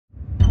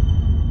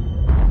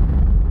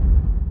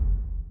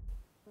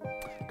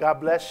God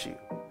bless you.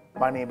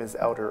 My name is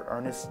Elder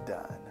Ernest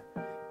Dunn,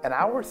 and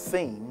our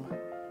theme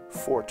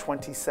for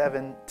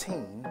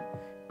 2017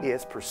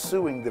 is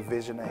Pursuing the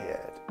Vision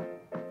Ahead.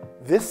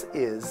 This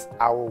is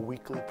our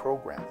weekly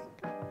programming.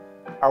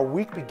 Our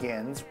week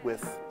begins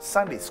with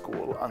Sunday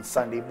school on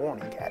Sunday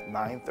morning at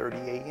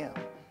 9:30 a.m.,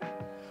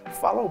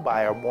 followed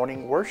by our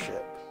morning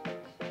worship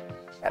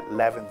at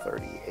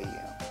 11:30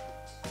 a.m.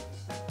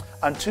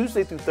 On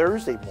Tuesday through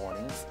Thursday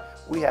mornings,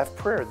 we have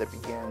prayer that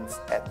begins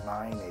at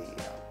 9 a.m.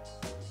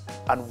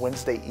 On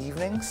Wednesday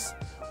evenings,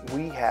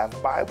 we have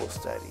Bible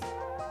study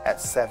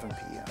at 7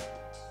 p.m.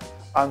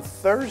 On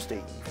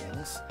Thursday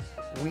evenings,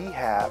 we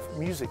have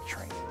music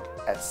training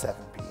at 7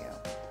 p.m.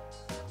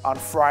 On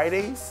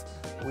Fridays,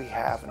 we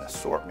have an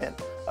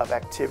assortment of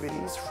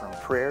activities from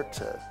prayer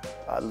to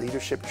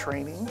leadership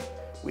training.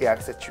 We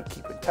ask that you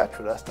keep in touch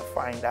with us to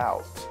find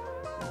out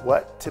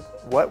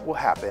what will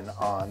happen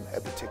on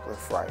a particular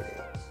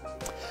Friday.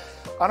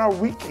 On our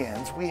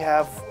weekends, we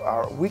have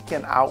our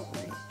weekend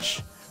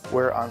outreach,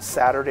 where on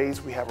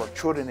Saturdays we have our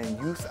children and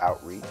youth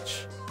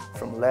outreach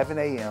from 11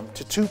 a.m.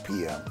 to 2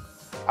 p.m.,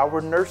 our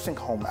nursing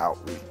home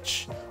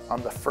outreach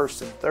on the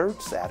first and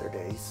third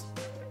Saturdays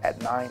at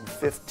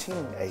 9:15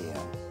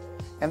 a.m.,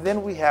 and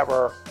then we have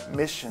our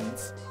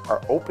missions,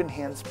 our Open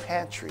Hands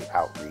Pantry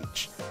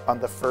outreach on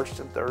the first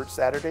and third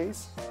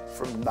Saturdays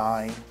from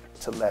 9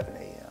 to 11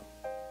 a.m.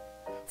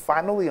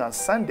 Finally, on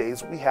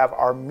Sundays, we have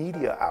our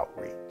media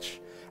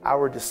outreach.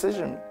 Our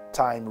Decision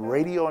Time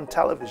radio and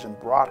television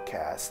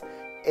broadcast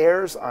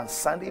airs on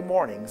Sunday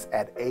mornings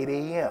at 8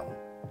 a.m.,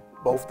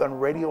 both on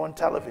radio and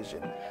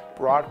television,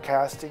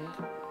 broadcasting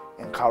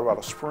in Colorado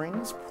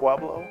Springs,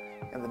 Pueblo,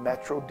 and the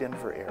Metro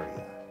Denver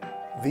area.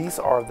 These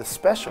are the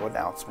special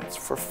announcements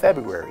for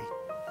February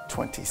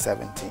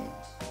 2017.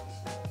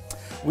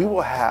 We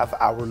will have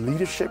our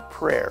leadership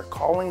prayer,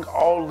 calling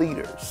all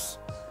leaders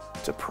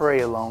to pray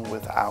along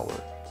with our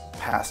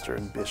pastor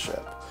and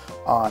bishop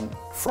on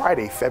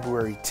Friday,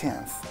 February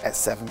 10th at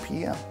 7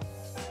 p.m.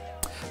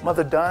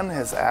 Mother Dunn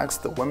has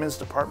asked the Women's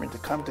Department to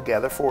come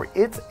together for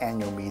its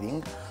annual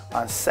meeting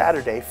on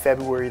Saturday,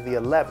 February the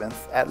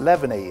 11th at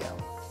 11 a.m.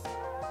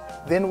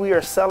 Then we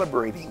are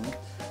celebrating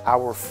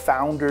our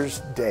Founders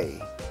Day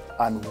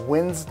on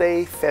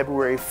Wednesday,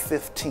 February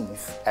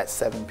 15th at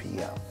 7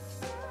 p.m.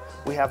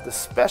 We have the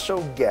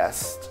special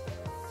guest,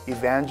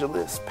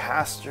 evangelist,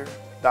 pastor,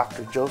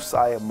 Dr.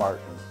 Josiah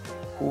Martin,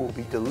 who will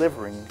be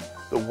delivering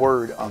the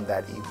word on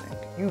that evening.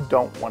 You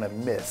don't want to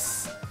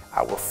miss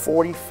our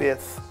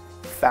 45th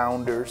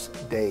Founders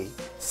Day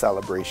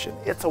celebration.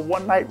 It's a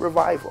one-night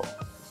revival.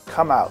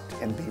 Come out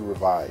and be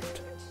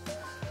revived.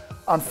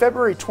 On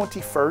February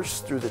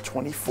 21st through the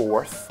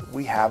 24th,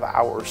 we have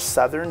our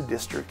Southern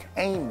District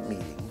AIM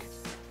meeting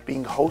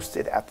being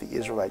hosted at the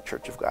Israelite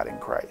Church of God in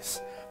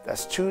Christ.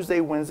 That's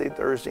Tuesday, Wednesday,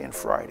 Thursday, and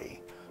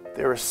Friday.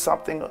 There is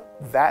something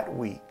that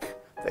week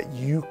that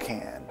you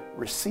can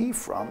receive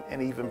from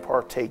and even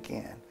partake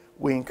in.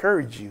 We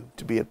encourage you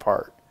to be a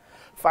part.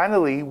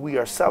 Finally, we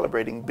are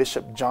celebrating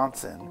Bishop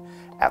Johnson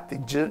at the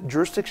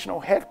jurisdictional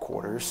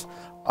headquarters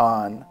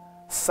on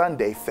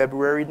Sunday,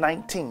 February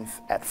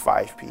 19th at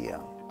 5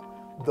 p.m.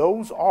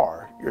 Those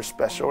are your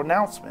special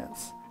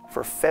announcements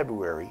for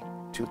February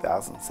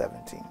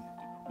 2017.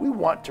 We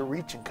want to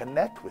reach and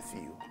connect with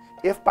you.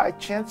 If by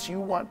chance you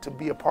want to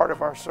be a part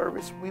of our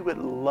service, we would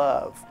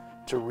love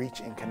to reach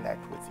and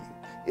connect with you.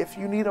 If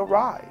you need a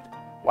ride,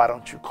 why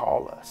don't you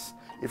call us?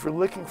 If you're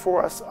looking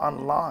for us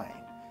online,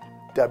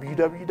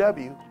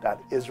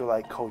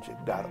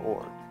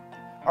 www.israelitekojic.org.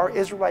 Our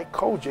Israelite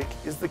Kojic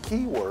is the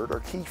key word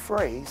or key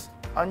phrase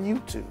on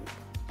YouTube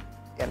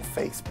and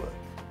Facebook.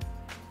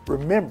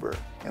 Remember,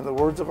 in the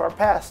words of our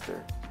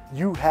pastor,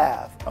 you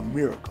have a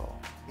miracle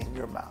in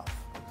your mouth.